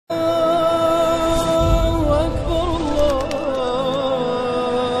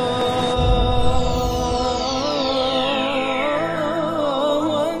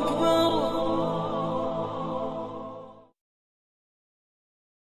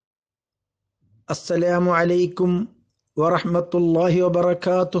السلام عليكم ورحمة الله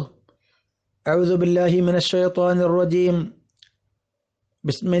وبركاته. أعوذ بالله من الشيطان الرجيم.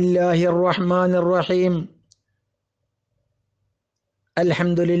 بسم الله الرحمن الرحيم.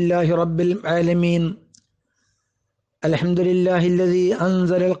 الحمد لله رب العالمين. الحمد لله الذي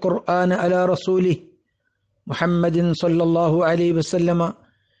أنزل القرآن على رسوله محمد صلى الله عليه وسلم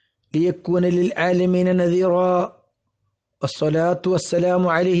ليكون للعالمين نذيرا، والصلاة والسلام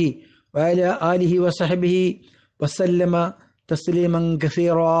عليه وعلى آله وصحبه وسلم تسليما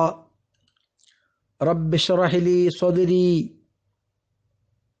كثيرا. رب اشرح لي صدري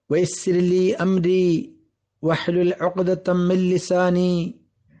ويسر لي أمري واحلل عقدة من لساني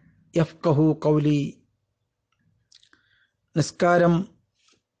يفقه قولي. നിസ്കാരം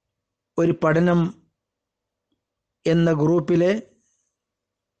ഒരു പഠനം എന്ന ഗ്രൂപ്പിലെ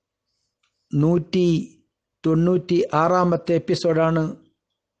 196 എപ്പിസോഡാണ്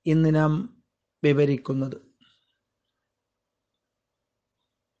ഇന്ന് നാം വിവരിക്കുന്നത്.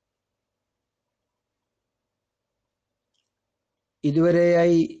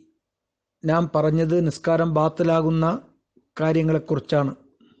 ഇതുവരെയായി നാം പറഞ്ഞത് നിസ്കാരം ബാത്തിലാകുന്ന കാര്യങ്ങളെക്കുറിച്ചാണ്.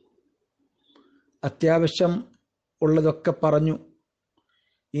 അത്യാവശ്യം ഉള്ളതൊക്കെ പറഞ്ഞു.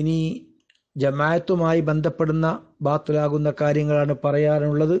 ഇനി ജമാഅത്തുമായി ബന്ധപ്പെടുന്ന ബാത്തിലാകുന്ന കാര്യങ്ങളാണ്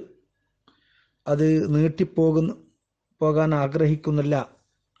പറയാനുള്ളത്. അത് പോകാൻ ആഗ്രഹിക്കുന്നില്ല.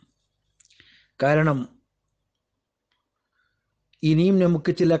 കാരണം ഇനിയും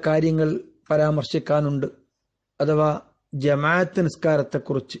നമുക്ക് ചില കാര്യങ്ങൾ പരാമർശിക്കാനുണ്ട്. അഥവാ ജമാഅത്ത്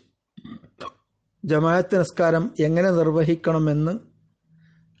നിസ്കാരത്തെക്കുറിച്ച്. ജമാഅത്ത് നിസ്കാരം എങ്ങനെ നിർവഹിക്കണമെന്ന്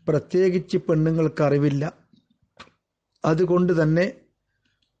പ്രത്യേകിച്ച് പെണ്ണുങ്ങൾക്ക് അറിവില്ല. അതുകൊണ്ട് തന്നെ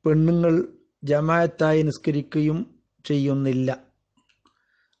പെണ്ണുങ്ങൾ ജമാഅത്തായി നിസ്കരിക്കുകയും ചെയ്യുന്നില്ല.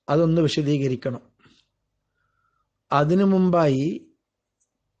 അതൊന്ന് വിശദീകരിക്കണം. അതിനു മുമ്പായി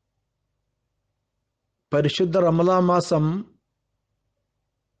പരിശുദ്ധ റമദാൻ മാസം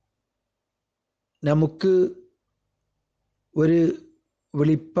നമുക്ക് ഒരു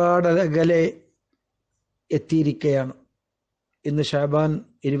വെളിപ്പാടകലെ എത്തിയിരിക്കുകയാണ്. ഇന്ന് ഷാബാൻ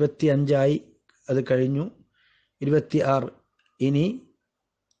 25 അത് കഴിഞ്ഞു. 26. ഇനി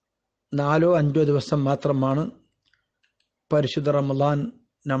 4-5 ദിവസം മാത്രമാണ് പരിശുദ്ധ റമദാൻ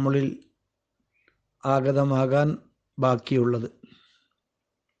നമ്മളിൽ ആഗതമാകാൻ ബാക്കിയുള്ളത്.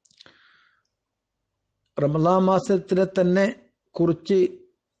 റമദാൻ മാസത്തിനെ തന്നെ കുറിച്ച്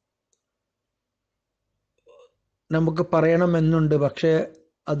നമുക്ക് പറയണമെന്നുണ്ട്. പക്ഷേ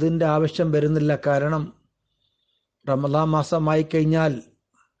അതിൻ്റെ ആവശ്യം വരുന്നില്ല. കാരണം റമദാൻ മാസമായി കഴിഞ്ഞാൽ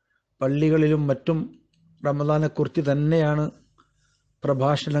പള്ളികളിലും മറ്റും റമദാനെക്കുറിച്ച് തന്നെയാണ്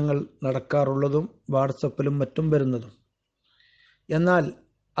പ്രഭാഷണങ്ങൾ നടക്കാറുള്ളതും വാട്സപ്പിലും മറ്റും വരുന്നതും. എന്നാൽ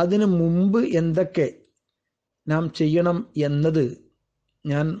അതിനു മുമ്പ് എന്തൊക്കെ നാം ചെയ്യണം എന്നത്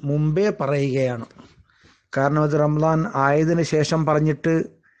ഞാൻ മുമ്പേ പറയുകയാണ്. കാരണം അത് റമദാൻ ആയതിനു ശേഷം പറഞ്ഞിട്ട്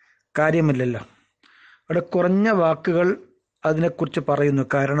കാര്യമില്ലല്ലോ. അവിടെ കുറഞ്ഞ വാക്കുകൾ അതിനെക്കുറിച്ച് പറയുന്നു.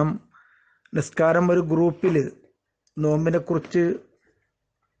 കാരണം നിസ്കാരം ഒരു ഗ്രൂപ്പിൽ നോമ്പിനെക്കുറിച്ച്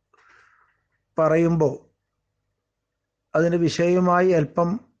പറയുമ്പോൾ അതിന് വിഷയവുമായി അല്പം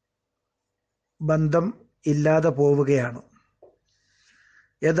ബന്ധം ഇല്ലാതെ പോവുകയാണ്.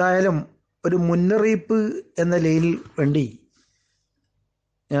 ഏതായാലും ഒരു മുന്നറിയിപ്പ് എന്ന നിലയിൽ വേണ്ടി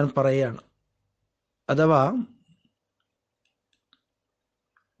ഞാൻ പറയുകയാണ്. അഥവാ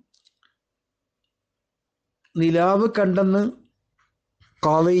നിലാവ് കണ്ടെന്ന്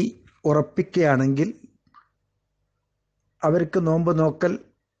ഖാളി ഉറപ്പിക്കുകയാണെങ്കിൽ അവർക്ക് നോമ്പ് നോക്കൽ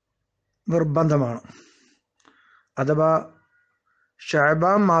നിർബന്ധമാണ്. അഥവാ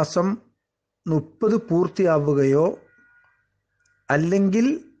ഷഅബാൻ മാസം 30 പൂർത്തിയാവുകയോ അല്ലെങ്കിൽ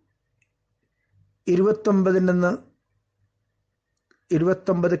 29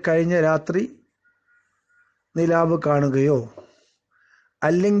 കഴിഞ്ഞ രാത്രി നിലാവ് കാണുകയോ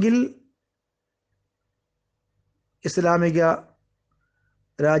അല്ലെങ്കിൽ ഇസ്ലാമിക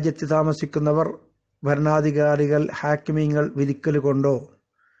രാജ്യത്ത് താമസിക്കുന്നവർ ഭരണാധികാരികൾ ഹാക്കിമീങ്ങൾ വിധിക്കൽ കൊണ്ടോ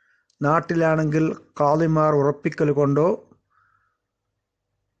നാട്ടിലാണെങ്കിൽ ഖാളിമാർ ഉറപ്പിക്കൽ കൊണ്ടോ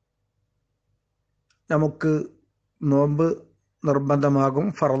നമുക്ക് നോമ്പ് നിർബന്ധമാകും,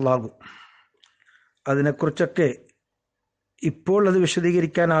 ഫർളാകും. അതിനെക്കുറിച്ചൊക്കെ ഇപ്പോൾ അത്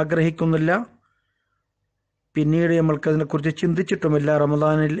വിശദീകരിക്കാൻ ആഗ്രഹിക്കുന്നില്ല. പിന്നീട് നമ്മൾക്കതിനെക്കുറിച്ച് ചിന്തിച്ചിട്ടുമില്ല.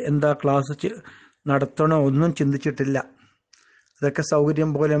 റമദാനിൽ എന്താ ക്ലാസ് നടത്തണോ ഒന്നും ചിന്തിച്ചിട്ടില്ല. അതൊക്കെ സൗകര്യം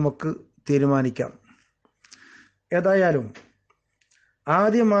പോലെ നമുക്ക് തീരുമാനിക്കാം. ഏതായാലും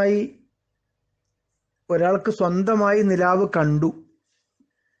ആദ്യമായി ഒരാൾക്ക് സ്വന്തമായി നിലാവ് കണ്ടു.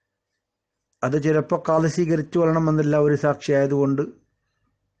 അത് ചിലപ്പോൾ ഖാളി സ്വീകരിച്ചു കൊള്ളണമെന്നില്ല ഒരു സാക്ഷിയായതുകൊണ്ട്.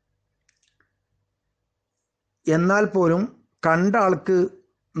 എന്നാൽ പോലും കണ്ട ആൾക്ക്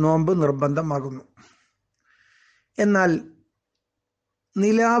നോമ്പ് നിർബന്ധമാകുന്നു. എന്നാൽ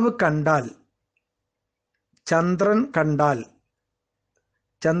നിലാവ് കണ്ടാൽ, ചന്ദ്രൻ കണ്ടാൽ,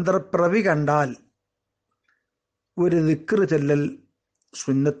 ചന്ദ്രപ്രഭി കണ്ടാൽ ഒരു ദിക്ർ ചൊല്ലൽ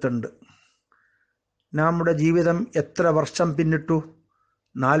സുന്നത്തുണ്ട്. നമ്മുടെ ജീവിതം എത്ര വർഷം പിന്നിട്ടു?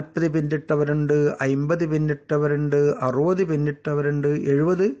 40 പിന്നിട്ടവരുണ്ട്, 50 പിന്നിട്ടവരുണ്ട്, 60 പിന്നിട്ടവരുണ്ട്,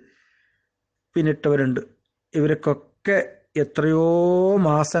 70 പിന്നിട്ടവരുണ്ട്. ഇവർക്കൊക്കെ എത്രയോ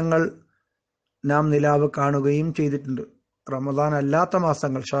മാസങ്ങൾ നാം നിലാവ് കാണുകയും ചെയ്തിട്ടുണ്ട്. റമദാൻ അല്ലാത്ത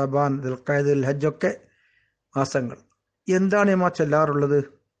മാസങ്ങൾ, ഷാബാൻ, ദുൽഖഅദ, ദുൽഹജ്ജൊക്കെ മാസങ്ങൾ. എന്താണ് ഇമാ ചൊല്ലാറുള്ളത്?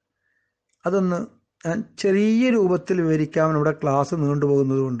 അതൊന്ന് ഞാൻ ചെറിയ രൂപത്തിൽ വിവരിക്കാൻ ഇവിടെ ക്ലാസ്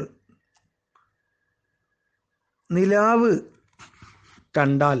നീണ്ടുപോകുന്നതുകൊണ്ട്. നിലാവ്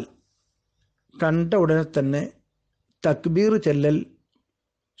കണ്ടാൽ കണ്ട ഉടനെ തന്നെ തക്ബീർ ചൊല്ലൽ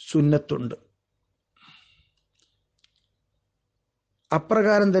സുന്നത്തുണ്ട്.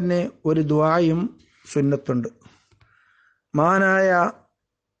 അപ്രകാരം തന്നെ ഒരു ദുആയും സുന്നത്തുണ്ട്. മഹാനായ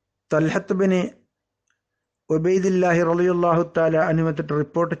തൽഹത്ത് ബിൻ ഉബൈദില്ലാഹി റളിയല്ലാഹു തആല അൻഹു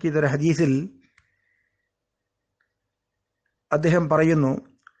റിപ്പോർട്ട് ചെയ്ത ഹദീസിൽ അദ്ദേഹം പറയുന്നു,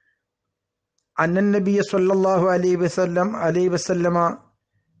 അന്നൻ നബിയ സല്ലല്ലാഹു അലൈഹി വസല്ലമ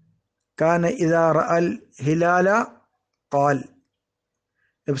കാന ഇദാ റഅൽ ഹിലാല ഖാൽ.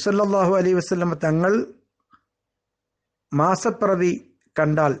 നബി സല്ലല്ലാഹു അലൈഹി വസല്ലമ തങ്ങൾ മാസപ്പിറവി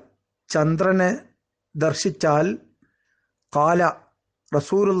കണ്ടാൽ, ചന്ദ്രനെ ദർശിച്ചാൽ, ഖാല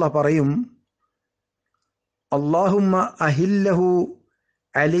റസൂലുള്ള പറയും, അല്ലാഹുമ്മ അഹില്ലഹു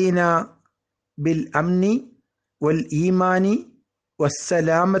അലൈന ബിൽ അംനി വൽ ഈമാനി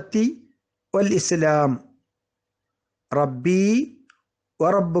വസ്സലാമത്തി വൽ ഇസ്ലാം റബ്ബി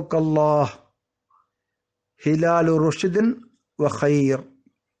വറബ്ബുക്കല്ലാഹ് ഹിലാലു റുഷ്ദിൻ വഖൈർ.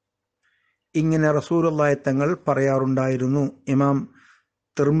 ഇങ്ങനെ റസൂലുള്ളാഹി തങ്ങൾ പറയാറുണ്ടായിരുന്നു. ഇമാം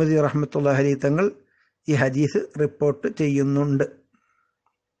തിർമിദി റഹ്മത്തുള്ളാഹി അലൈഹി തങ്ങൾ ഈ ഹദീസ് റിപ്പോർട്ട് ചെയ്യുന്നുണ്ട്.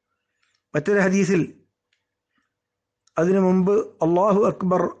 മറ്റൊരു ഹദീസിൽ അതിനു മുമ്പ് അല്ലാഹു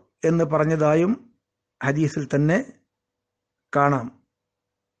അക്ബർ എന്ന് പറഞ്ഞതായും ഹദീസിൽ തന്നെ കാണാം.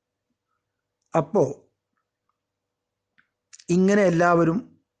 അപ്പോൾ ഇങ്ങനെ എല്ലാവരും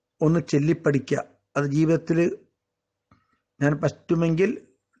ഒന്ന് ചൊല്ലിപ്പഠിക്കുക. അത് ജീവിതത്തിൽ ഞാൻ പറ്റുമെങ്കിൽ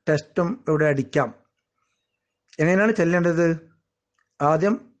ടെസ്റ്റും ഇവിടെ അടിക്കാം. എങ്ങനെയാണ് ചെല്ലേണ്ടത്?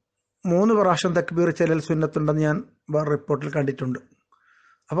 ആദ്യം 3 പ്രാവശ്യം തക്ബീർ ചെല്ലൽ സുന്നത്തുണ്ടെന്ന് ഞാൻ വേറെ റിപ്പോർട്ടിൽ കണ്ടിട്ടുണ്ട്.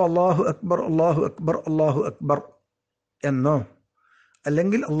 അപ്പോൾ അല്ലാഹു അക്ബർ അല്ലാഹു അക്ബർ അല്ലാഹു അക്ബർ എന്നോ,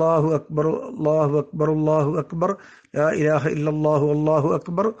 അല്ലെങ്കിൽ അല്ലാഹു അക്ബർ അല്ലാഹു അക്ബർ അല്ലാഹു അക്ബർ ലാ ഇലാഹ ഇല്ലല്ലാഹു അല്ലാഹു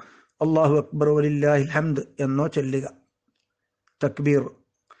അക്ബർ അല്ലാഹു അക്ബർ വലില്ലാഹിൽ ഹംദ് എന്നോ ചൊല്ലുക തക്ബീർ.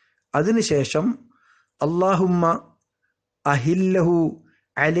 അതിനുശേഷം അല്ലാഹുമ്മ അഹില്ലഹു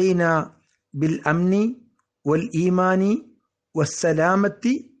അലൈന ബിൽ അംനി വൽ ഈമാനി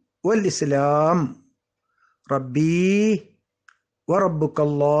വസ്സലാമത്തി വൽ ഇസ്ലാം റബ്ബി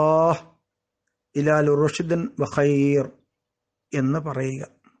വറബ്ബുക്കല്ലാഹ് ഹിലാലു റുഷ്ദിൻ വഖൈർ എന്ന് പറയുക.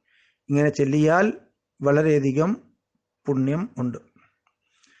 ഇങ്ങനെ ചൊല്ലിയാൽ വളരെയധികം പുണ്യം ഉണ്ട്.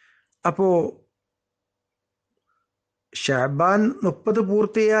 അപ്പോൾ ഷഅബാൻ 30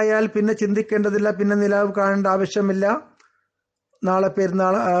 പൂർത്തിയായാൽ പിന്നെ ചിന്തിക്കേണ്ടതില്ല, പിന്നെ നിലാവ് കാണേണ്ട ആവശ്യമില്ല. നാളെ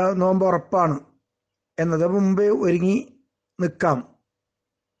പെരുന്നാൾ, നോമ്പ് ഉറപ്പാണ് എന്നത് മുമ്പേ ഒരുങ്ങി നിൽക്കാം.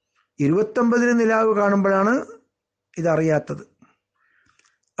 29 നിലാവ് കാണുമ്പോഴാണ് ഇതറിയാത്തത്.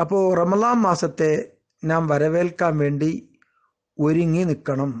 അപ്പോൾ റമളാൻ മാസത്തെ നാം വരവേൽക്കാൻ വേണ്ടി ഒരുങ്ങി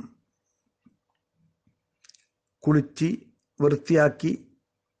നിൽക്കണം. കുളിച്ച് വൃത്തിയാക്കി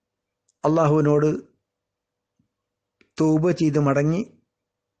അള്ളാഹുവിനോട് തൗബ ചെയ്ത് മടങ്ങി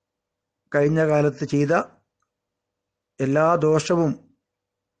കഴിഞ്ഞ കാലത്ത് ചെയ്ത എല്ലാ ദോഷവും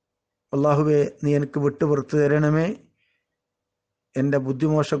അള്ളാഹുവെ നീ എനിക്ക് വിട്ടു പുറത്തു തരണമേ, എൻ്റെ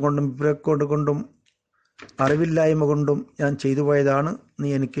ബുദ്ധിമോശം കൊണ്ടും വിവേകോട് കൊണ്ടും അറിവില്ലായ്മ കൊണ്ടും ഞാൻ ചെയ്തു പോയതാണ്, നീ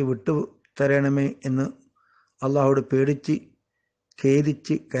എനിക്ക് വിട്ടു തരണമേ എന്ന് അള്ളാഹുവോട് പേടിച്ച്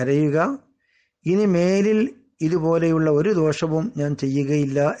ഖേദിച്ച് കരയുക. ഇനി മേലിൽ ഇതുപോലെയുള്ള ഒരു ദോഷവും ഞാൻ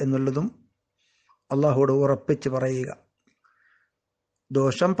ചെയ്യുകയില്ല എന്നുള്ളതും അള്ളാഹുവോട് ഉറപ്പിച്ച് പറയുക.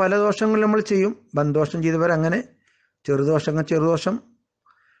 ദോഷം, പല ദോഷങ്ങൾ നമ്മൾ ചെയ്യും. വൻദോഷം ചെയ്തവരങ്ങനെ, ചെറുദോഷങ്ങൾ ചെറുദോഷം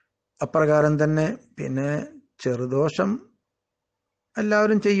അപ്രകാരം തന്നെ. പിന്നെ ചെറുദോഷം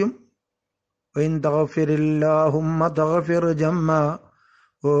എല്ലാവരും ചെയ്യും.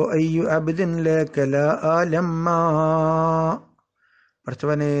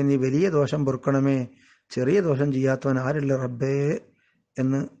 പഠിച്ചവനെ നീ വലിയ ദോഷം പൊറുക്കണമേ, ചെറിയ ദോഷം ചെയ്യാത്തവൻ ആരില്ല റബ്ബേ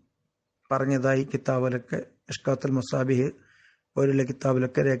എന്ന് പറഞ്ഞതായി കിതാബിലൊക്കെ, ഇഷ്കാത്തുൽ മുസാബിഹ് പോലുള്ള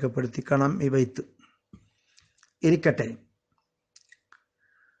കിതാബിലൊക്കെ രേഖപ്പെടുത്തി കാണാം ഈ ബൈത്ത്. ഇരിക്കട്ടെ.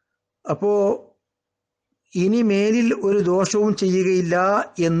 അപ്പോൾ ഇനി മേലിൽ ഒരു ദോഷവും ചെയ്യുകയില്ല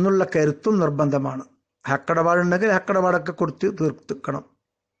എന്നുള്ള കരുത്തും നിർബന്ധമാണ്. ഹക്കടപാടുണ്ടെങ്കിൽ ഹക്കടപാടൊക്കെ കൊടുത്ത് തീർക്കണം.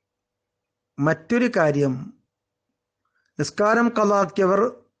 മറ്റൊരു കാര്യം, നിസ്കാരം ഖളാക്കിയവർ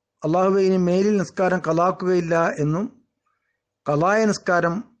അള്ളാഹുവേ ഇനി മേലിൽ നിസ്കാരം ഖളാക്കുകയില്ല എന്നും ഖളായ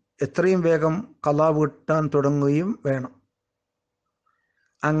നിസ്കാരം എത്രയും വേഗം ഖളാ വീട്ടാൻ തുടങ്ങുകയും വേണം.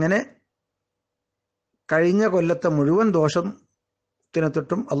 അങ്ങനെ കഴിഞ്ഞ കൊല്ലത്തെ മുഴുവൻ ദോഷത്തിനെ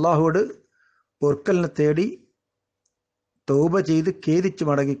തൊട്ടും അള്ളാഹുവോട് പൊറുക്കലിനെ തേടി തൗബ ചെയ്ത് ഖേദിച്ച്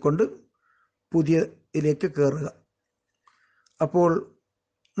മടങ്ങിക്കൊണ്ട് പുതിയതിലേക്ക് കയറുക. അപ്പോൾ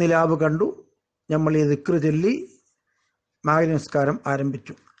നിലാവ് കണ്ടു, നമ്മൾ ഈ ദിക്ർ ചൊല്ലി മഗ്‌രിബ് നിസ്കാരം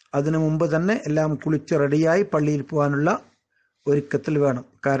ആരംഭിച്ചു. അതിനു മുമ്പ് തന്നെ എല്ലാം കുളിച്ച് റെഡിയായി പള്ളിയിൽ പോകാനുള്ള ഒരുക്കത്തിൽ വേണം.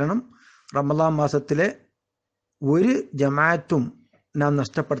 കാരണം റമദാൻ മാസത്തിലെ ഒരു ജമാഅത്തും നാം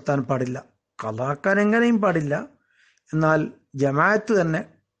നഷ്ടപ്പെടുത്താൻ പാടില്ല. ഖളാക്കാൻ എങ്ങനെയും പാടില്ല, എന്നാൽ ജമാഅത്ത് തന്നെ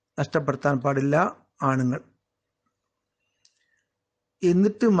നഷ്ടപ്പെടുത്താൻ പാടില്ല ആണുങ്ങൾ.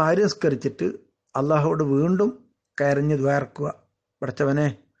 എന്നിട്ട് മഗ്‌രിബ് നിസ്കരിച്ചിട്ട് അള്ളാഹുവോട് വീണ്ടും കരഞ്ഞ് ദ്വാർക്കുക. പടച്ചവനെ,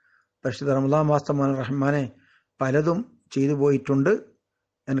 പരിശുദ്ധ റമദാൻ മാസം റഹ്മാനെ, പലതും ചെയ്തു പോയിട്ടുണ്ട്,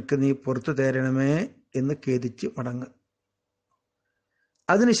 എനിക്ക് നീ പുറത്തു തരണമേ എന്ന് ഖേദിച്ച് മടങ്ങുക.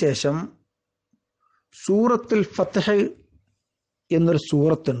 അതിനുശേഷം സൂറത്തുൽ ഫത്ഹ് എന്നൊരു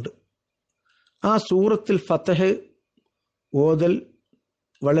സൂറത്തുണ്ട്. ആ സൂറത്തുൽ ഫത്ഹ് ഓതൽ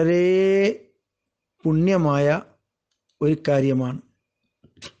വളരെ പുണ്യമായ ഒരു കാര്യമാണ്.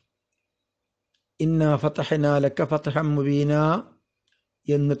 ഇന്നാ ഫതഹ്നാ ലക ഫതഹൻ മുബീന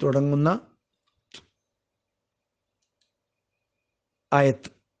എന്ന് തുടങ്ങുന്ന ആയത്ത്,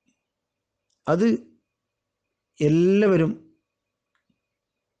 അത് എല്ലാവരും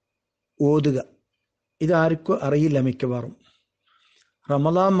ഓതുക. ഇതാർക്കും അറിയില്ല മിക്കവാറും.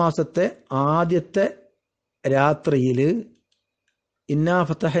 റമദാൻ മാസത്തെ ആദ്യത്തെ രാത്രിയിൽ ഇന്നാ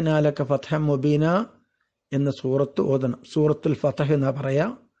ഫതഹ്നാ ലക ഫതഹൻ മുബീന എന്ന സൂറത്ത് ഓതണം. സൂറത്തുൽ ഫതഹ് എന്നാ പറയാ.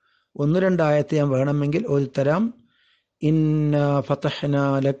 1-2 ആയത്ത് ഞാൻ വേണമെങ്കിൽ ഓതിത്തരാം. ഇന്നാ ഫതഹ്നാ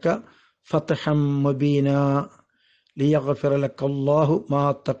ലക ഫതഹൻ മുബീന ലിയഗ്ഫിറ ലക അല്ലാഹു മാ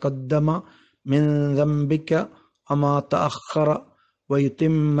തഖദ്ദമ മിൻ ദംബിക വമാ തഅഖറ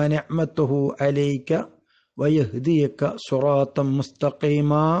വയുതിമ്മ നിഅമതഹു അലൈക വയഹ്ദിയക സിറാത്തൻ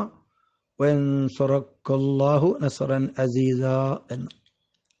മുസ്തഖീമ വയൻസുറക അല്ലാഹു നസ്റൻ അസീസ എന്ന്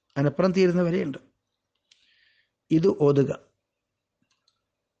അനപ്പുറം തീരുന്ന വരെയുണ്ട്. ഇത് ഓതുക.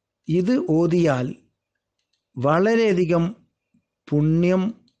 ഇത് ഓതിയാൽ വളരെയധികം പുണ്യം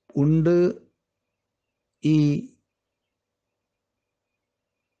ഉണ്ട് ഈ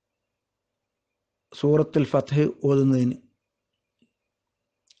സൂറത്തുൽ ഫത്ഹ് ഓതുന്നതിന്.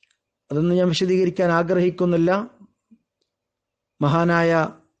 അതൊന്നും ഞാൻ വിശദീകരിക്കാൻ ആഗ്രഹിക്കുന്നില്ല. മഹാനായ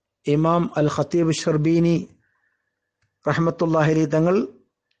ഇമാം അൽ ഖത്തീബ് ഷർബീനി റഹ്മത്തുള്ളാഹി അലൈഹി തങ്ങൾ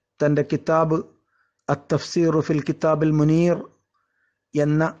തൻ്റെ കിതാബ് അത്തഫ്സീറു ഫിൽ കിതാബിൽ മുനീർ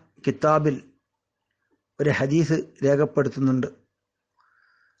എന്ന കിതാബിൽ ഒരു ഹദീസ് രേഖപ്പെടുത്തുന്നുണ്ട്.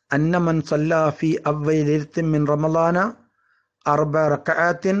 അന്ന മൻ സല്ലാ ഫി അവ്വലി ലൈലത്തിൻ മിൻ റമളാന 4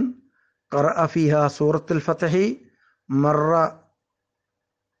 റകഅത്തിൻ ഖറഅ ഫീഹാ സൂറത്തുൽ ഫത്ഹി മറ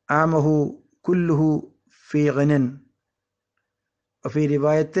ആമഹു കുല്ലുഹു ഫീ ഗനൻ വഫീ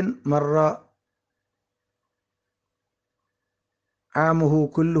റിവായത്തിൻ മറ ആമഹു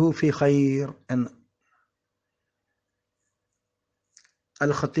കുല്ലുഹു ഫീ ഖൈർ എന്ന്.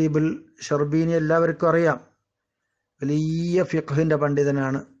 അൽ ഖത്തീബുൽ ഷർബീനി എല്ലാവർക്കും അറിയാം. വലിയ ഫിഖ്ഹിന്റെ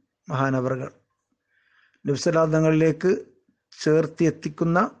പണ്ഡിതനാണ് മഹാനവറുകൾ. നബിസ്വലാദങ്ങളിലേക്ക് ചേർത്തി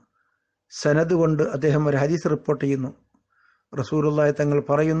എത്തിക്കുന്ന സനദ് കൊണ്ട് അദ്ദേഹം ഒരു ഹദീസ് റിപ്പോർട്ട് ചെയ്യുന്നു. റസൂലുള്ളാഹി തങ്ങൾ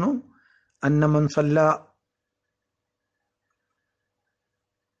പറയുന്നു, അന്നമൻ സല്ല,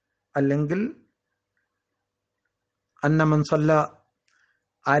 അല്ലെങ്കിൽ അന്നമൻ സല്ല,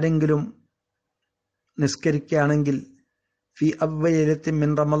 ആരെങ്കിലും നിസ്കരിക്കുകയാണെങ്കിൽ ഫി അവ്വലി ലൈലത്തിൻ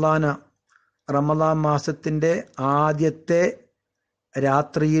മിൻ റമളാന, റമളാൻ മാസത്തിൻ്റെ ആദ്യത്തെ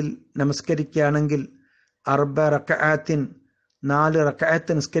രാത്രിയിൽ നമസ്കരിക്കുകയാണെങ്കിൽ 4 റകഅത്തിൻ, 4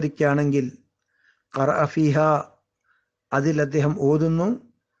 റകഅത്ത് നിസ്കരിക്കുകയാണെങ്കിൽ ഖറഅ ഫീഹാ, അതിൽ അദ്ദേഹം ഓതുന്നു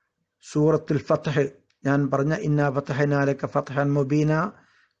സൂറത്തുൽ ഫത്ഹ്, ഞാൻ പറഞ്ഞ ഇന്നാ ഫതഹ്നാ ലക ഫതഹൻ മുബീന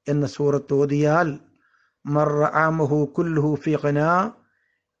എന്ന സൂറത്ത് ഓതിയാൽ മറ ആമഹു കുല്ലുഹു ഫീ ഖനാ,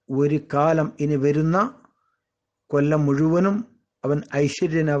 ഒരു കാലം ഇനി വരുന്ന കൊല്ലം മുഴുവനും അവൻ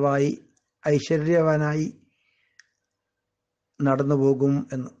ഐശ്വര്യവാനായി നടന്നു പോകും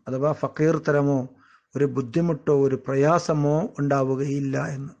എന്ന്. അഥവാ ഫക്കീർ തരമോ ഒരു ബുദ്ധിമുട്ടോ ഒരു പ്രയാസമോ ഉണ്ടാവുകയില്ല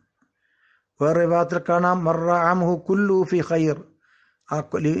എന്ന്. വേറെ ഭാഗത്തിൽ കാണാം മറ ആമഹു കുല്ലു ഫി ഖൈർ, ആ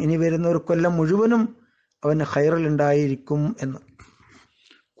ഇനി വരുന്ന ഒരു കൊല്ലം മുഴുവനും അവന് ഖൈറിലുണ്ടായിരിക്കും എന്ന്.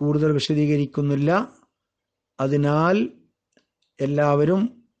 കൂടുതൽ വിശദീകരിക്കുന്നില്ല. അതിനാൽ എല്ലാവരും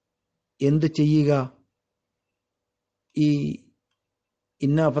എന്ത് ചെയ്യുക? ഈ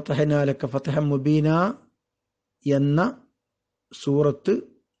ഇന്നാ ഫതഹ്നാ ലക ഫതഹൻ മുബീന എന്ന സൂറത്ത്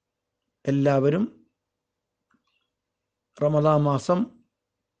എല്ലാവരും റമദാൻ മാസം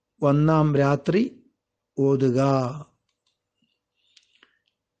 1-ാം രാത്രി ഓതുക.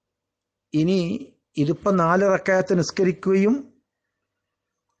 ഇനി ഇതിപ്പോൾ 4 റക്അത്ത് നിസ്കരിക്കുകയും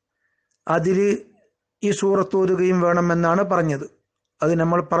അതിൽ ഈ സൂറത്ത് ഓതുകയും വേണമെന്നാണ് പറഞ്ഞത്. അത്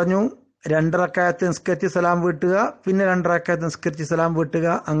നമ്മൾ പറഞ്ഞു 2 റക്അത്ത് നിസ്കരിച്ച് സലാം വീട്ടുക, പിന്നെ 2 റക്അത്ത് നിസ്കരിച്ച് സലാം വീട്ടുക,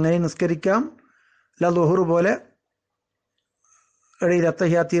 അങ്ങനെ നിസ്കരിക്കാം. ളുഹർ പോലെ ഇടയിൽ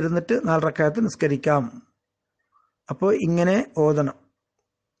അത്തഹിയാത്ത് ഇരുന്നിട്ട് 4 റക്അത്ത് നിസ്കരിക്കാം. അപ്പോൾ ഇങ്ങനെ ഓതണം.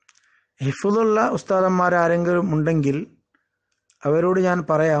 ഹിഫ്ളുള്ള ഉസ്താദന്മാരാരെങ്കിലും ഉണ്ടെങ്കിൽ അവരോട് ഞാൻ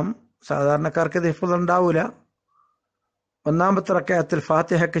പറയാം, സാധാരണക്കാർക്ക് ഇത് ഹിഫ്ള് ഉണ്ടാവില്ല. 1-ാമത്തെ റക്അത്തിൽ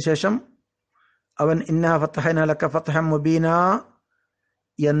ഫാത്തിഹയ്ക്ക് ശേഷം അവൻ ഇന്നാ ഫതഹ്നാ ലക ഫതഹൻ മുബീന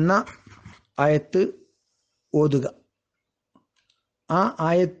എന്ന ആയത്ത് ഓതുക. ആ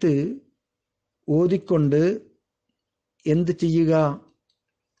ആയത്ത് ഓതിക്കൊണ്ട് എന്ത് ചെയ്യുക?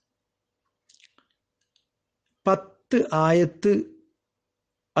 10 ആയത്ത്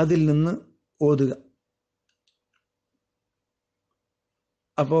അതിൽ നിന്ന് ഓതുക.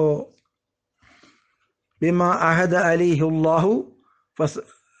 അപ്പോ ബിമാ അഹദ അലൈഹില്ലാഹു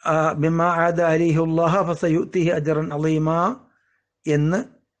ഫസയുഅ്തിഹി അജ്റൻ അളീമ എന്ന്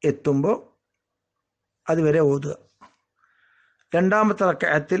എത്തുമ്പോൾ അതുവരെ ഓതുക. 2-ാമത്തെ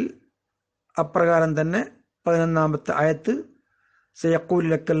റക്അത്തിൽ അപ്രകാരം തന്നെ 11-ാമത്തെ ആയത്ത് സയഖൂലു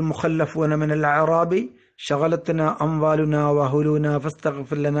ലക്കൽ മുഖല്ലഫൂന മിനൽ അഅറാബി ശഗലത്നാ അംവാലുനാ വഅഹ്ലൂനാ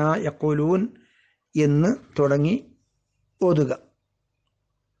ഫസ്തഗ്ഫിർ ലനാ യഖൂലൂൻ എന്ന് തുടങ്ങി ഓതുക.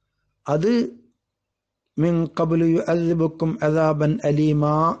 അത് മിൻ ഖബ്ലു യുഅദ്ദിബുക്കും അദാബൻ അലീമ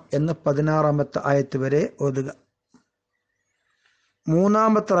എന്ന് 16-ാമത്തെ ആയത്ത് വരെ ഓതുക.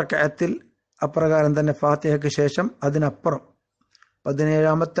 3-ാമത്തെ റക്അത്തിൽ അപ്രകാരം തന്നെ ഫാത്തിഹയ്ക്ക് ശേഷം അതിനപ്പുറം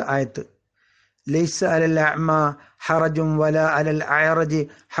 17-ാമത്തെ ആയത്ത് ലൈസ അലൽ അഅ്മ ഹറജും വലാ അലൽ അഅറജി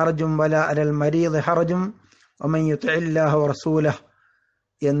ഹറജും വലാ അലൽ മരീദ് ഹറജും വമൻ യുതിഇല്ലാഹ വറസൂലഹു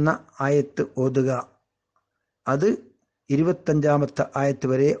എന്ന ആയത്ത് ഓതുക. അത് 25-ാമത്തെ ആയത്ത്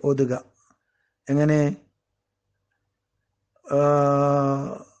വരെ ഓതുക. എങ്ങനെ?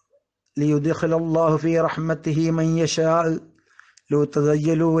 ലിയുദ്ഖിലല്ലാഹു ഫീ റഹ്മതിഹി മൻ യശാ ലൗ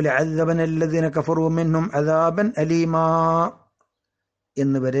തസയ്യലൂ ലഅദബന അല്ലദീന കഫറൂ മിൻഹും അദാബൻ അലീമാ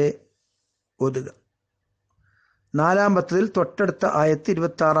എന്നുവരെ ഓതുക. 4-ാമത്തതിൽ തൊട്ടടുത്ത ആയത്ത്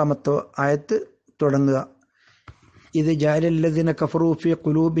 26-ാമത്തെ ആയത്ത് തുടങ്ങുക. ഇത് ജഅലല്ലദീന കഫറൂ ഫീ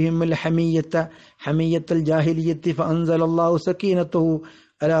ഖുലൂബിഹിമുൽ ഹമിയ്യത്തൽ ജാഹിലിയ്യത്തി ഫഅൻസലല്ലാഹു സകീനതഹു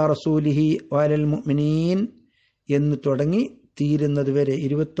അലാ റസൂലിഹി വഅലൽ മുഅ്മിനീൻ എന്ന് തുടങ്ങി തീരുന്നത് വരെ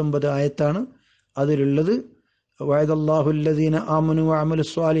 29 ആയത്താണ് അതിലുള്ളത്. വഅദല്ലാഹു അല്ലദീന ആമനു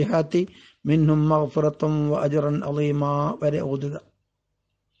വഅമലുസ് സ്വാലിഹാത്തി മിൻഹും മഗ്ഫിറത്തും വഅജ്റൻ അളീമാ വരെ ഓതുക.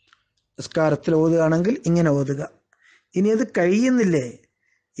 നിസ്കാരത്തിൽ ഓതുകയാണെങ്കിൽ ഇങ്ങനെ ഓതുക. ഇനി അത് കഴിയുന്നില്ലേ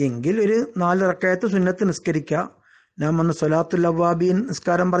എങ്കിൽ ഒരു 4 റക്അത്ത് സുന്നത്ത് നിസ്കരിക്കുക. നാം അന്ന് സ്വലാത്തുൽ അവ്വാബീൻ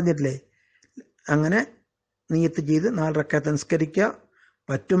നിസ്കാരം പറഞ്ഞിട്ടില്ലേ, അങ്ങനെ നിയ്യത്ത് ചെയ്ത് 4 റക്അത്ത് നിസ്കരിക്കുക.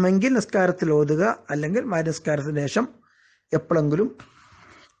 പറ്റുമെങ്കിൽ നിസ്കാരത്തിൽ ഓതുക, അല്ലെങ്കിൽ നിസ്കാരത്തിന് ശേഷം എപ്പോഴെങ്കിലും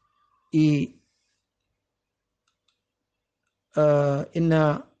ഈ ഇന്ന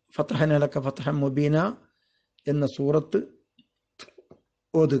ഫതഹ്നാ ലക ഫതഹൻ മുബീന എന്ന സൂറത്ത്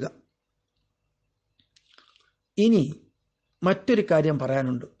ഓതുക. ഇനി മറ്റൊരു കാര്യം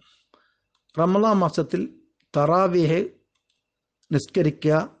പറയാനുണ്ട്. റമളാൻ മാസത്തിൽ തറാവീഹ്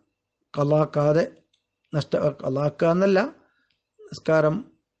നിസ്കരിക്കുക, ഖളാക്കാതെ ഖളാക്കുക എന്നല്ല, നിസ്കാരം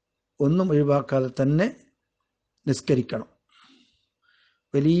ഒന്നും ഒഴിവാക്കാതെ തന്നെ നിസ്കരിക്കണം.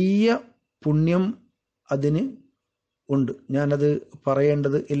 വലിയ പുണ്യം അതിന് ഉണ്ട്. ഞാനത്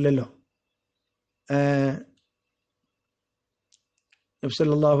പറയേണ്ടത് ഇല്ലല്ലോ. നബി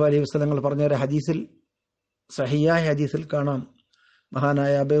സല്ലല്ലാഹു അലൈഹി വസല്ലം പറഞ്ഞ ഒരു ഹദീസിൽ, സഹിയായ ഹദീസിൽ കാണാം,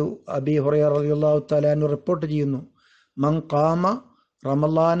 മഹാനായ അബീ ഹുറൈറ റളിയല്ലാഹു തആല അൻഹു റിപ്പോർട്ട് ചെയ്യുന്നു, മൻ ഖാമ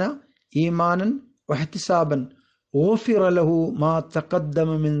റമളാന ഈമാനൻ വഹ്തിസാബൻ ഗുഫിറ ലഹു മാ തഖദ്ദമ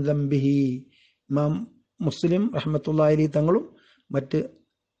മിൻ ദംബിഹി. ഇമാം മുസ്ലിം റഹ്മത്തുള്ളാഹി അലൈഹി തങ്ങളും മറ്റ്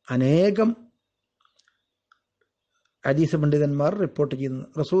അനേകം ഹദീസ് പണ്ഡിതന്മാർ റിപ്പോർട്ട് ചെയ്യുന്നു.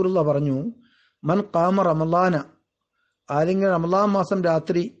 റസൂലുള്ളാഹി പറഞ്ഞു, മൻ ഖാമ റമളാന, ആരെങ്കിലും റമളാൻ മാസം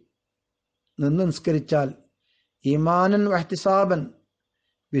രാത്രി നിന്ന് നിസ്കരിച്ചാൽ, ഈമാനൻ വഹ്തിസാബൻ,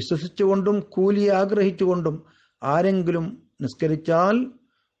 വിശ്വസിച്ചുകൊണ്ടും കൂലി ആഗ്രഹിച്ചുകൊണ്ടും ആരെങ്കിലും നിസ്കരിച്ചാൽ,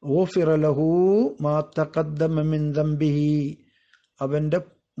 ഗുഫിറ ലഹു മാ തഖദ്ദമ മിൻ ദംബിഹി, അവന്റെ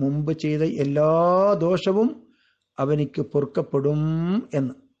മുമ്പ് ചെയ്ത എല്ലാ ദോഷവും അവനിക്ക് പൊറുക്കപ്പെടും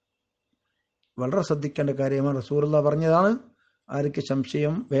എന്ന്. വളരെ ശ്രദ്ധിക്കേണ്ട കാര്യമാണ്. റസൂലുള്ളാഹി പറഞ്ഞതാണ്, ആർക്ക്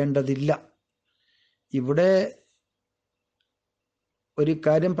സംശയം വേണ്ടതില്ല. ഇവിടെ ഒരു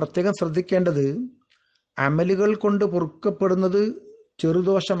കാര്യം പ്രത്യേകം ശ്രദ്ധിക്കേണ്ടത്, അമലുകൾ കൊണ്ട് പൊറുക്കപ്പെടുന്നത്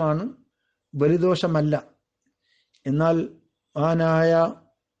ചെറുദോഷമാണ്, ബലിദോഷമല്ല. എന്നാൽ മഹാനായ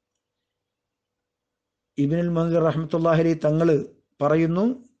ഇബ്നുൽ മുൻദിർ റഹ്മത്തുള്ളാഹി അലൈഹി തങ്ങൾ പറയുന്നു,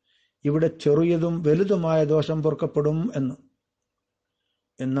 ഇവിടെ ചെറിയതും വലുതുമായ ദോഷം പൊറുക്കപ്പെടും എന്ന്.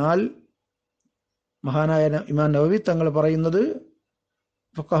 എന്നാൽ മഹാനായ ഇമാം നവവി തങ്ങൾ പറയുന്നത്,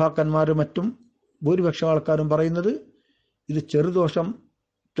 ഫഖഹാക്കന്മാരും മറ്റും ഭൂരിപക്ഷം ആൾക്കാരും പറയുന്നത്, ഇത്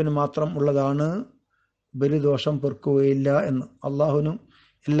ചെറുദോഷത്തിന് മാത്രം ഉള്ളതാണ്, ബലിദോഷം പൊറുക്കുകയില്ല എന്ന്. അള്ളാഹുവിനും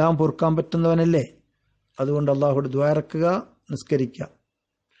എല്ലാം പൊറുക്കാൻ പറ്റുന്നവനല്ലേ. അതുകൊണ്ട് അള്ളാഹുവോട് ദുആ ഇറക്കുക, നിസ്കരിക്കുക.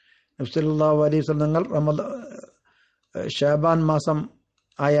 നബി സല്ലല്ലാഹു അലൈഹി വസല്ലം ശഅബാൻ മാസം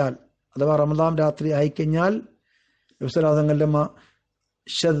ആയാൽ അഥവാ റമദാൻ രാത്രി ആയിക്കഴിഞ്ഞാൽ നബി സല്ലല്ലാഹു അലൈഹി വസല്ലം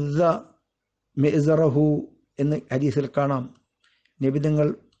ശദ്ദ മിഅ്സറഹു എന്ന് ഹദീസിൽ കാണാം. നബിതങ്ങൾ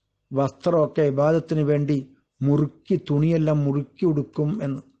വസ്ത്രമൊക്കെ ഇബാദത്തിന് വേണ്ടി മുറുക്കി, തുണിയെല്ലാം മുറുക്കി ഉടുക്കും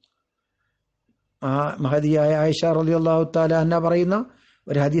എന്ന്. മഹദിയായ ആയിഷ റളിയല്ലാഹു തആല അൻഹ പറയുന്ന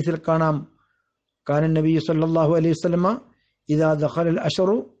ഒരു ഹദീസിൽ കാണാം, കാന നബി സല്ലല്ലാഹു അലൈഹി വസല്ലം ഇദാ ദഖലൽ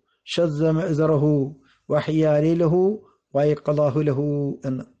അശ്റു ശദ്ദ മിഅ്സറഹു വഹയ്യ ലൈലഹു വയഖളഹു ലഹു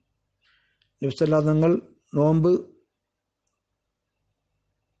എന്ന്. നബി സല്ലല്ലാഹു അലൈഹി വസല്ലം നോമ്പ്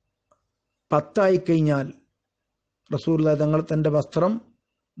 10 കഴിഞ്ഞാൽ റസൂലുള്ളാഹി തങ്ങൾ തൻ്റെ വസ്ത്രം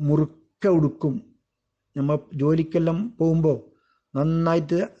മുറുക്ക ഉടുക്കും. നമ്മൾ ജോലിക്കെല്ലാം പോകുമ്പോൾ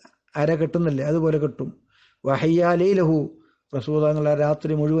നന്നായിട്ട് അര കെട്ടുന്നില്ലേ, അതുപോലെ കെട്ടും. വഹയ്യ ലൈലഹു, റസൂലുള്ളാഹി തങ്ങൾ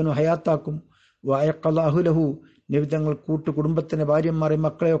രാത്രി മുഴുവനും ഹയാത്താക്കും. വയഖളഹു ലഹു, നബി തങ്ങൾ കുടുംബത്തിൻ്റെ ഭാര്യമാരെ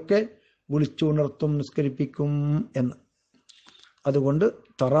മക്കളെയൊക്കെ വിളിച്ചുണർത്തും, നിസ്കരിപ്പിക്കും എന്ന്. അതുകൊണ്ട്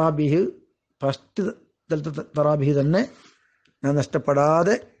തറാബീഹ് ഫസ്റ്റ് തറാബീഹ് തന്നെ ഞാൻ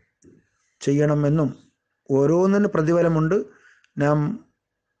നഷ്ടപ്പെടാതെ ചെയ്യണമെന്നും, ഓരോന്നിന് പ്രതിഫലമുണ്ട്. നാം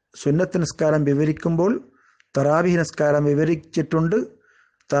സുന്നത്ത് നിസ്കാരം വിവരിക്കുമ്പോൾ തറാബീഹ് നിസ്കാരം വിവരിച്ചിട്ടുണ്ട്.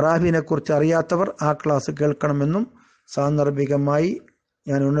 തറാബീഹിനെ കുറിച്ച് അറിയാത്തവർ ആ ക്ലാസ് കേൾക്കണമെന്നും സാന്ദർഭികമായി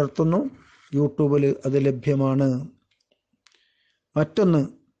ഞാൻ ഉണർത്തുന്നു. യൂട്യൂബിൽ അത് ലഭ്യമാണ്. മറ്റൊന്ന്,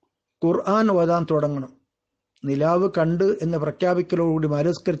 ഖുർആൻ ഓതാൻ തുടങ്ങണം. നിലാവ് കണ്ട് എന്ന് പ്രഖ്യാപിക്കലോടുകൂടി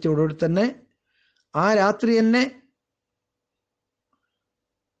മലസ്കരിച്ചതോടുകൂടി തന്നെ ആ രാത്രി തന്നെ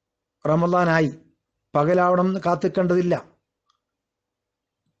റമദാനായി. പകലാവണം എന്ന് കാത്തിക്കേണ്ടതില്ല.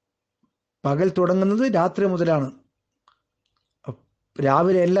 പകൽ തുടങ്ങുന്നത് രാത്രി മുതലാണ്,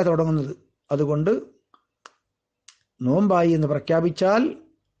 രാവിലെ അല്ല തുടങ്ങുന്നത്. അതുകൊണ്ട് നോമ്പായി എന്ന് പ്രഖ്യാപിച്ചാൽ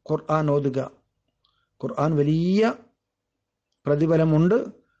ഖുർആൻ ഓതുക. ഖുർആൻ വലിയ പ്രതിഫലമുണ്ട്.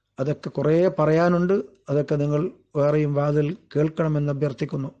 അതൊക്കെ കുറേ പറയാനുണ്ട്. അതൊക്കെ നിങ്ങൾ വേറെയും വാതിൽ കേൾക്കണമെന്ന്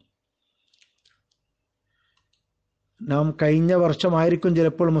അഭ്യർത്ഥിക്കുന്നു. നാം കഴിഞ്ഞ വർഷമായിരിക്കും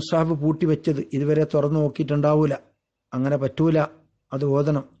ചിലപ്പോൾ മുസ്ഹഫ് പൂട്ടി വെച്ചത്, ഇതുവരെ തുറന്നു നോക്കിയിട്ടുണ്ടാവൂല. അങ്ങനെ പറ്റൂല, അത്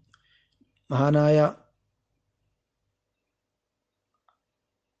ഓതണം. മഹാനായ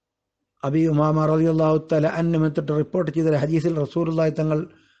അബി ഉമാമ റളിയല്ലാഹു തആല അൻഹു റിപ്പോർട്ട് ചെയ്ത ഹദീസിൽ റസൂലുള്ളാഹി തങ്ങൾ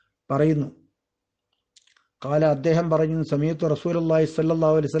പറയുന്നു, കാല, അദ്ദേഹം പറയുന്നു, സമയത്ത് റസൂലുള്ളാഹി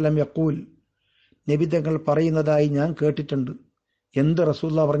സ്വല്ലല്ലാഹു അലൈഹി വസല്ലം യഖൂൽ, നബി തങ്ങൾ പറയുന്നതായി ഞാൻ കേട്ടിട്ടുണ്ട്. എന്ത്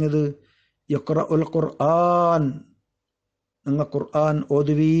റസൂലുള്ളാഹി പറഞ്ഞത്? യഖ്റഉൽ ഖുർആൻ, നിങ്ങൾ ഖുർആൻ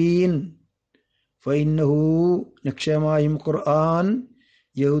ഓതുവീൻ. ഫഇന്നഹു, നിശ്ചയമായും ഖുർആൻ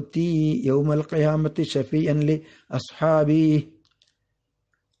യൗതി യൗമൽ ഖിയാമത്തി ഷഫീഅൻ ലി അസ്ഹാബി,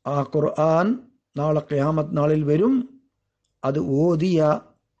 ആ ഖുർആൻ നാളെ ഖിയാമത്ത് നാളിൽ വരും. അത് ഓതിയ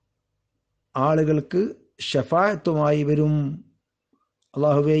ആളുകൾക്ക് ഷഫായത്തുമായി വരും.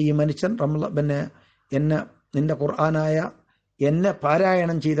 അള്ളാഹുവേ, ഈ മനുഷ്യൻ നിന്റെ ഖുർആനായ എന്നെ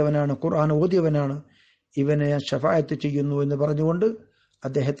പാരായണം ചെയ്തവനാണ്, ഖുർആൻ ഓതിയവനാണ്, ഇവനെ ഷഫായത്ത് ചെയ്യുന്നു എന്ന് പറഞ്ഞുകൊണ്ട്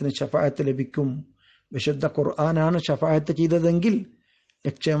അദ്ദേഹത്തിന് ഷഫായത്ത് ലഭിക്കും. വിശുദ്ധ ഖുർആനാണ് ഷഫായത്ത് ചെയ്തതെങ്കിൽ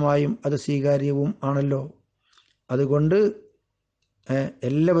നിശ്ചയമായും അത് സ്വീകാര്യവും ആണല്ലോ. അതുകൊണ്ട്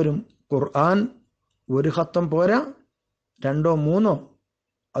എല്ലാവരും ഖുർആൻ ഒരു ഖത്തം പോരാ, 2 3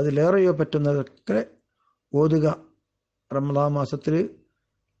 അതിലേറെയോ പറ്റുന്നതൊക്കെ ഓതുക. റമദാൻ മാസത്തിൽ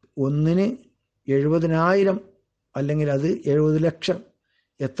ഒന്നിന് 70,000 അല്ലെങ്കിൽ അത് 70 ലക്ഷം,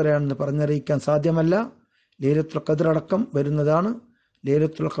 എത്രയാണെന്ന് പറഞ്ഞറിയിക്കാൻ സാധ്യമല്ല. ലൈലത്തുൽ ഖദ്ർ അടക്കം വരുന്നതാണ്.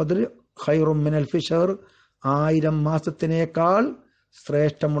 ലൈലത്തുൽ ഖദ്ർ ഖൈറും മിൻ അൽഫി ഷഹർ, 1000 മാസത്തിനേക്കാൾ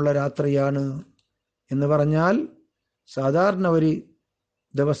ശ്രേഷ്ഠമുള്ള രാത്രിയാണ് എന്ന് പറഞ്ഞാൽ, സാധാരണ ഒരു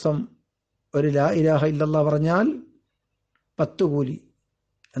ദിവസം ഒരു ലാ ഇലാഹ ഇല്ലല്ലാഹ് പറഞ്ഞാൽ 10 കൂലി.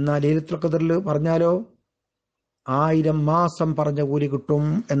 എന്നാൽ ലൈലത്തുൽ ഖദ്റിൽ പറഞ്ഞാലോ 1000 മാസം പറഞ്ഞ കൂലി കിട്ടും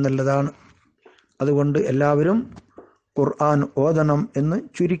എന്നുള്ളതാണ്. അതുകൊണ്ട് എല്ലാവരും ഖുർആൻ ഓതണം എന്ന്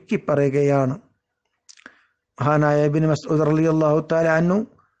ചുരുക്കി പറയുകയാണ്. മഹാനായ ഇബ്നു മസ്ഊദ് റളിയല്ലാഹു തആല അൻഹു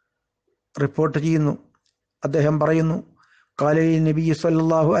റിപ്പോർട്ട് ചെയ്യുന്നു, അദ്ദേഹം പറയുന്നു, ഖാല നബി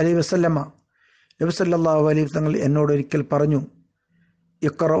സല്ലല്ലാഹു അലൈഹി വസല്ലമ, നബി സല്ലല്ലാഹു അലൈഹി വസല്ലം എന്നോട് ഒരിക്കൽ പറഞ്ഞു,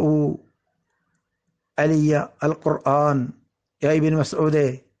 ഇഖ്റഉ അലിയ അൽ ഖുർആൻ, യാ ഇബ്നു മസ്ഊദേ,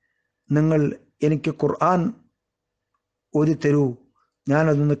 നിങ്ങൾ എനിക്ക് ഖുർആൻ ഓതി തരൂ,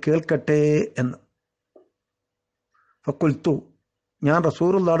 ഞാനതൊന്ന് കേൾക്കട്ടെ എന്ന്. ഫഖുൽതു, ഞാൻ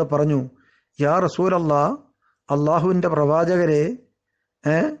റസൂലുള്ളാഹിയോട് പറഞ്ഞു, യാ റസൂലല്ലാഹ്, അള്ളാഹുവിൻ്റെ പ്രവാചകരെ,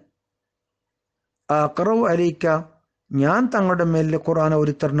 അഖ്റഉ അലൈക, ഞാൻ തങ്ങളുടെ മേലിൽ ഖുർആൻ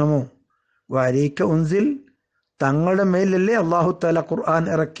ഓതിത്തരണമോ? വഅലൈക ഉൻസിൽ, തങ്ങളുടെ മേലല്ലേ അള്ളാഹു തആല ഖുർആൻ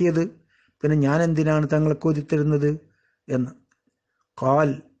ഇറക്കിയത്, പിന്നെ ഞാൻ എന്തിനാണ് തങ്ങൾക്ക് ഓതിത്തരുന്നത് എന്ന്. ഖാൽ,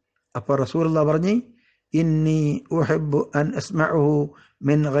 അപ്പോൾ റസൂലുള്ളാഹി പറഞ്ഞു, ഇന്നി ഉഹിബ്ബു അൻ അസ്മഉഹു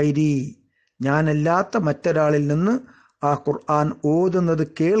മിൻ ഗൈരി, ഞാനല്ലാത്ത മറ്റൊരാളിൽ നിന്ന് ആ ഖുർആൻ ഓതുന്നത്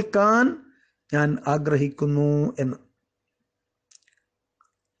കേൾക്കാൻ ഞാൻ ആഗ്രഹിക്കുന്നു എന്ന്.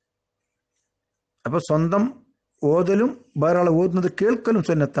 അപ്പോൾ സ്വന്തം ഓതലും വേറൊരാൾ ഓതുന്നത് കേൾക്കലും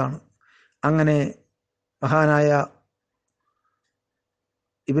സുന്നത്താണ്. അങ്ങനെ മഹാനായ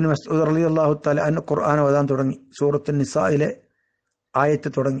ഇബ്നു മസ്ഊദ് റളിയല്ലാഹു തആല അൻഹു ഖുർആൻ ഓതാൻ തുടങ്ങി. സൂറത്തുൻ നിസായിലെ ആയത്ത്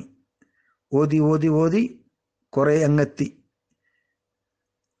തുടങ്ങി. ഓതി ഓതി ഓതി കുറെ അങ്ങെത്തി.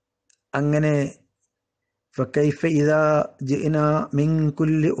 അങ്ങനെ ഫകൈഫ ഇദാ ജിഅനാ മിൻ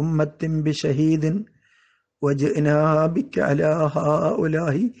കുല്ലി ഉമ്മത്തിൻ ബിശഹീദിൻ വജിഅനാ ബിക അലാ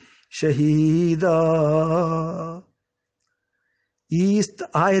ഹൗലാഹി ഷഹീദാ. ഈ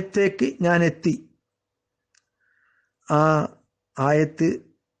ആയത്തേക്ക് ഞാൻ എത്തി. ആ ആയത്ത്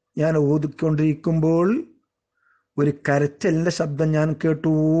ഞാൻ ഓതിക്കൊണ്ടിരിക്കുമ്പോൾ ഒരു കരച്ചിലിന്റെ ശബ്ദം ഞാൻ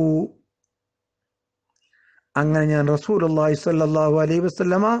കേട്ടു. അങ്ങനെ ഞാൻ റസൂലുള്ളാഹി സ്വല്ലല്ലാഹു അലൈഹി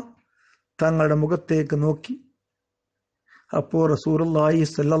വസല്ലമ തങ്ങളുടെ മുഖത്തേക്ക് നോക്കി. അപ്പോൾ റസൂലുള്ളാഹി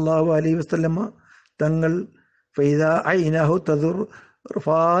സ്വല്ലല്ലാഹു അലൈഹി വസല്ലമ തങ്ങൾ ഫൈദാ ഐനഹു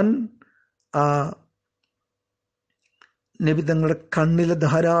തദുർഫാൻ, ആ നബി തങ്ങളുടെ കണ്ണിലെ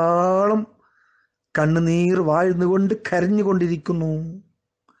ധാരാളം കണ്ണുനീർ വാഴ്ന്നുകൊണ്ട് കരഞ്ഞുകൊണ്ടിരിക്കുന്നു.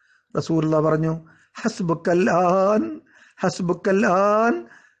 റസൂലുള്ളാഹി പറഞ്ഞു, ഹസ്ബുക്കൽ ആൻ, ഹസ്ബുക്കൽ ആൻ,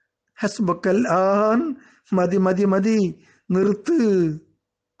 ഹസ്ബുക്കൽ ആൻ, മതി മതി മതി, നിർത്ത്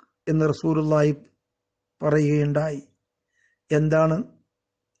എന്ന് റസൂലുള്ളാഹി പറയുകയുണ്ടായി. എന്താണ്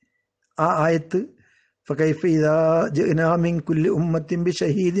ആ ആയത്ത്? ഫകൈഫ ഇദാ ജിഅനാ മിൻ കുല്ലി ഉമ്മത്തിൻ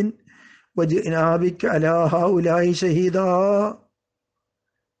ബിശഹീദിൻ വജിഅനാ ബിക അലാ ഹൗലാഹി ഷഹീദാ.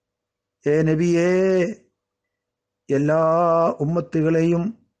 ഏ നബിയേ, എല്ലാ ഉമ്മത്തുകളെയും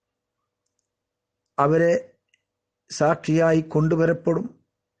അവരെ സാക്ഷിയായി കൊണ്ടുവരപ്പെടും.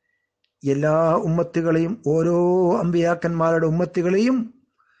 എല്ലാ ഉമ്മത്തുകളെയും, ഓരോ അമ്പിയാക്കന്മാരുടെ ഉമ്മത്തുകളെയും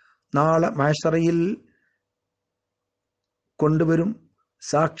നാളെ മഹ്ശറയിൽ കൊണ്ടുവരും,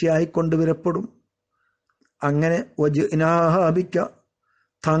 സാക്ഷിയായി കൊണ്ടുവരപ്പെടും. അങ്ങനെ വജിഅനാ ബിക,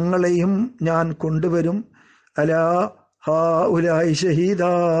 തങ്ങളെയും ഞാൻ കൊണ്ടുവരും, അലാ ഹൗലാഹി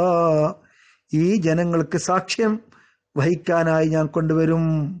ഷഹീദാ, ഈ ജനങ്ങൾക്ക് സാക്ഷ്യം വഹിക്കാനായി ഞാൻ കൊണ്ടുവരും.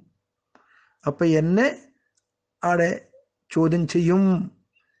 അപ്പൊ എന്നെ അവിടെ ചോദ്യം ചെയ്യും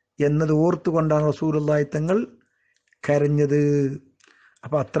എന്നത് ഓർത്തുകൊണ്ടാണ് റസൂലുള്ളാഹി തങ്ങൾ കരഞ്ഞത്.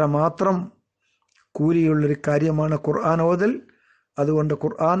 അപ്പൊ അത്രമാത്രം കൂലിയുള്ളൊരു കാര്യമാണ് ഖുർആൻ ഓതൽ. അതുകൊണ്ട്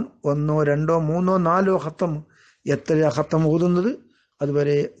ഖുർആൻ 1, 2, 3, 4 ഖത്തം, എത്ര ഖത്തം ഓതുന്നത്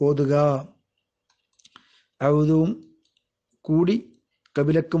അതുവരെ ഓതുക. ഔദുവും കൂടി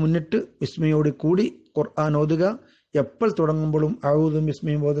കബിലക്ക് മുന്നിട്ട് വിസ്മയോട് കൂടി ഖുർആൻ ഓതുക. എപ്പോൾ തുടങ്ങുമ്പോഴും ഔദും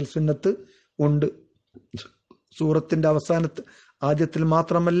വിസ്മയും ഓതൽ സുന്നത്ത് ഉണ്ട്. സൂറത്തിന്റെ അവസാനത്ത് ആദ്യത്തിൽ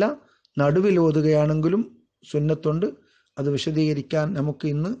മാത്രമല്ല, നടുവിൽ ഓതുകയാണെങ്കിലും സുന്നത്തുണ്ട്. അത് വിശദീകരിക്കാൻ നമുക്ക്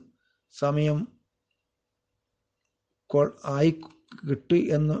ഇന്ന് സമയം ആയി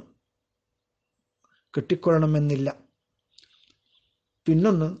കിട്ടിക്കൊള്ളണമെന്നില്ല.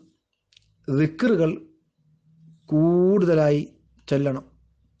 പിന്നൊന്ന്, ദിക്റുകൾ കൂടുതലായി ചൊല്ലണം.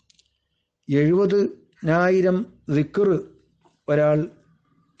 70,000 ദിക്ർ ഒരാൾ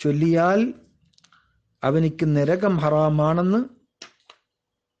ചൊല്ലിയാൽ അവനിക്ക് നരകം ഹറാമാണെന്ന്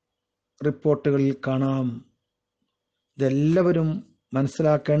റിപ്പോർട്ടുകളിൽ കാണാം. ഇതെല്ലാവരും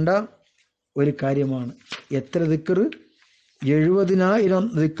മനസ്സിലാക്കേണ്ട ഒരു കാര്യമാണ്. എത്ര ദിക്ർ? 70,000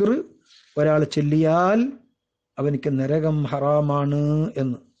 ദിക്ർ ഒരാൾ ചൊല്ലിയാൽ അവനിക്ക് നരകം ഹറാമാണ്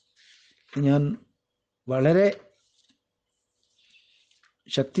എന്ന് ഞാൻ വളരെ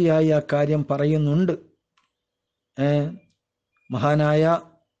ശക്തിയായി ആ കാര്യം പറയുന്നുണ്ട്. മഹാനായ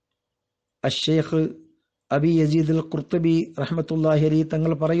അശ്ശൈഖ് അബി യസീദ് അൽ ഖുർത്തുബി റഹ്മത്തുള്ളാഹി അലൈഹി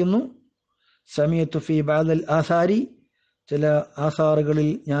തങ്ങൾ പറയുന്നു, സമയത്തു ഫി ബഅദൽ ആസാരി, ചില ആസാറുകളിൽ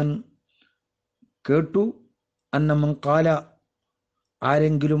ഞാൻ കേട്ടു, അന്നമൻ ഖാല,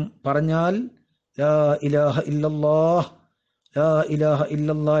 ആരെങ്കിലും പറഞ്ഞാൽ ലാ ഇലാഹ ഇല്ലല്ലാഹ്, ലാ ഇലാഹ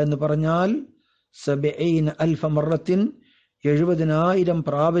ഇല്ലല്ലാഹ് എന്ന് പറഞ്ഞാൽ 70,000 മറത്തിൻ, 70,000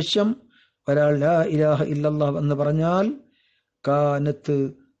 പ്രാവശ്യം ഒരാൾ ലാ ഇലാഹ ഇല്ലല്ലാഹ് എന്ന് പറഞ്ഞാൽ കാനത്ത്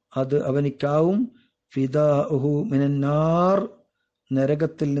അത് അവനിക്കാവും ഫിദാഉഹു മിനന്നാർ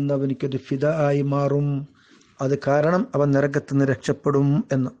നരകത്തിൽ നിന്ന് അവനിക്കൊരു ഫിദ ആയി മാറും. അത് കാരണം അവൻ നരകത്തിൽ നിന്ന് രക്ഷപ്പെടും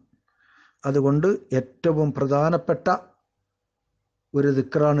എന്ന്. അതുകൊണ്ട് ഏറ്റവും പ്രധാനപ്പെട്ട ഒരു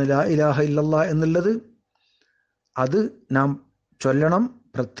ദിക്റാണ് ലാ ഇലാഹ ഇല്ലല്ലാഹ് എന്നുള്ളത്. അത് നാം ചൊല്ലണം.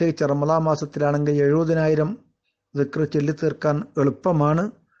 പ്രത്യേകിച്ച് റമളാൻ മാസത്തിലാണെങ്കിൽ 70,000 ദിക്ർ ചൊല്ലിത്തീർക്കാൻ എളുപ്പമാണ്.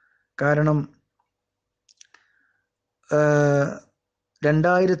 കാരണം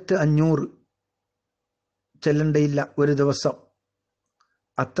 2500 ചെല്ലണ്ടയില്ല ഒരു ദിവസം.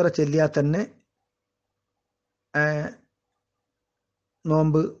 അത്ര ചെല്ലിയാൽ തന്നെ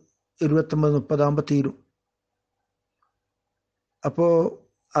നോമ്പ് 29-30 തീരും. അപ്പോൾ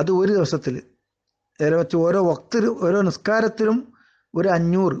അത് ഒരു ദിവസത്തിൽ നേരെ വെച്ച് ഓരോ വക്തിൽ ഓരോ നിസ്കാരത്തിലും ഒരു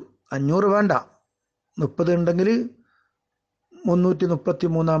 500 വേണ്ട, 30 ഉണ്ടെങ്കിൽ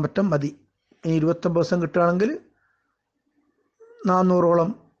 333 മതി. ഇനി 29 ദിവസം കിട്ടുകയാണെങ്കിൽ 400ഓളം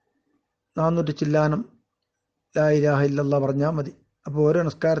 400 ചില്ലാനം ലാ ഇലാഹ ഇല്ലല്ലാഹ് പറഞ്ഞാൽ മതി. അപ്പോൾ ഓരോ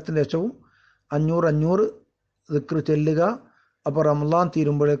നിസ്കാരത്തിൻ്റെ ശേഷവും 500 ദിക്ർ ചൊല്ലുക. അപ്പോൾ റമളാൻ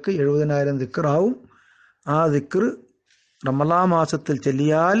തീരുമ്പോഴേക്ക് 70,000 ദിക്റാവും. ആ ദിക്ർ റമളാൻ മാസത്തിൽ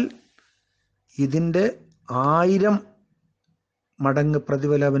ചൊല്ലിയാൽ ഇതിൻ്റെ 1000 മടങ്ങ്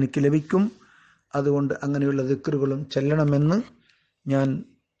പ്രതിഫലം അവനിക്ക് ലഭിക്കും. അതുകൊണ്ട് അങ്ങനെയുള്ള ദിക്റുകളും ചൊല്ലണമെന്ന് ഞാൻ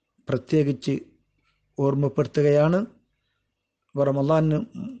പ്രത്യേകിച്ച് ഓർമ്മപ്പെടുത്തുകയാണ്. റമളാന്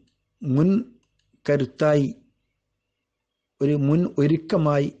മുൻ കരുത്തായി ഒരു മുൻ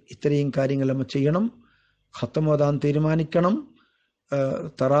ഒരുക്കമായി ഇത്രയും കാര്യങ്ങൾ നമ്മൾ ചെയ്യണം. ഖത്ം ഓതാൻ തീരുമാനിക്കണം.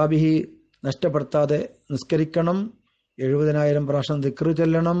 തറാബിഹി നഷ്ടപ്പെടുത്താതെ നിസ്കരിക്കണം. 70,000 പ്രാവശ്യം ദിക്ർ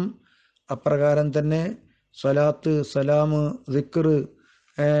ചൊല്ലണം. അപ്രകാരം തന്നെ സ്വലാത്ത്, സലാം, ദിക്ർ,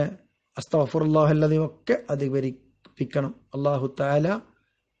 അസ്തഗ്ഫിറുല്ലാഹ് ഒക്കെ അധികരിപ്പിക്കണം. അല്ലാഹു തആല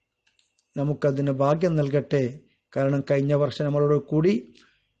നമുക്കതിന് ഭാഗ്യം നൽകട്ടെ. കാരണം കഴിഞ്ഞ വർഷം നമ്മളോട് കൂടി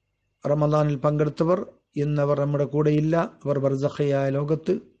റമളാനിൽ പങ്കെടുത്തവർ ഇന്നവർ നമ്മുടെ കൂടെയില്ല. അവർ ബർസഖിയായ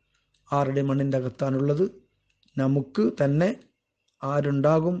ലോകത്ത് ആരുടെ മണ്ണിൻ്റെ അകത്താണുള്ളത്. നമുക്ക് തന്നെ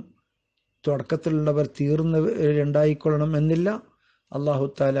ആരുണ്ടാകും? തുടക്കത്തിലുള്ളവർ തീർന്നവരുണ്ടായിക്കൊള്ളണം എന്നില്ല. അല്ലാഹു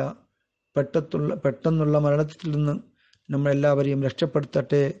തആല പെട്ടെന്നുള്ള മരണത്തിൽ നിന്ന് നമ്മളെല്ലാവരെയും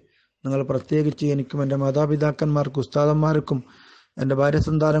രക്ഷപ്പെടുത്തട്ടെ. നിങ്ങൾ പ്രത്യേകിച്ച് എനിക്കും എൻ്റെ മാതാപിതാക്കന്മാർക്കും ഉസ്താദന്മാർക്കും എൻ്റെ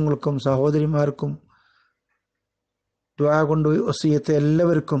ഭാര്യസന്താനങ്ങൾക്കും സഹോദരിമാർക്കും ദുആ കൊണ്ട് വസിയത്ത്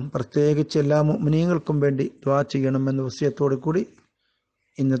എല്ലാവർക്കും പ്രത്യേകിച്ച് എല്ലാ മുഅ്മിനീങ്ങൾക്കും വേണ്ടി ദുആ ചെയ്യണമെന്ന വസിയത്തോടു കൂടി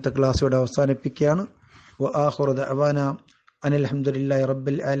ഇന്നത്തെ ക്ലാസ് ഇവിടെ അവസാനിപ്പിക്കുകയാണ്. വആഖിറു ദഅവാനാ അനിൽ ഹംദുലില്ലാഹി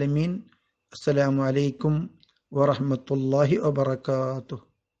റബ്ബിൽ ആലമീൻ. അസ്സലാമു അലൈക്കും വറഹ്മത്തുള്ളാഹി വബറകാതുഹു.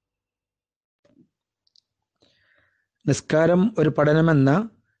 നിസ്കാരം ഒരു പഠനമെന്ന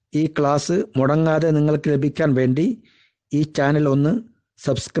ഈ ക്ലാസ് മുടങ്ങാതെ നിങ്ങൾക്ക് ലഭിക്കാൻ വേണ്ടി ഈ ചാനൽ ഒന്ന്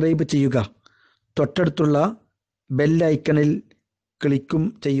സബ്സ്ക്രൈബ് ചെയ്യുക. തൊട്ടടുത്തുള്ള ബെൽ ഐക്കണിൽ ക്ലിക്കും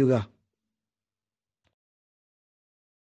ചെയ്യുക.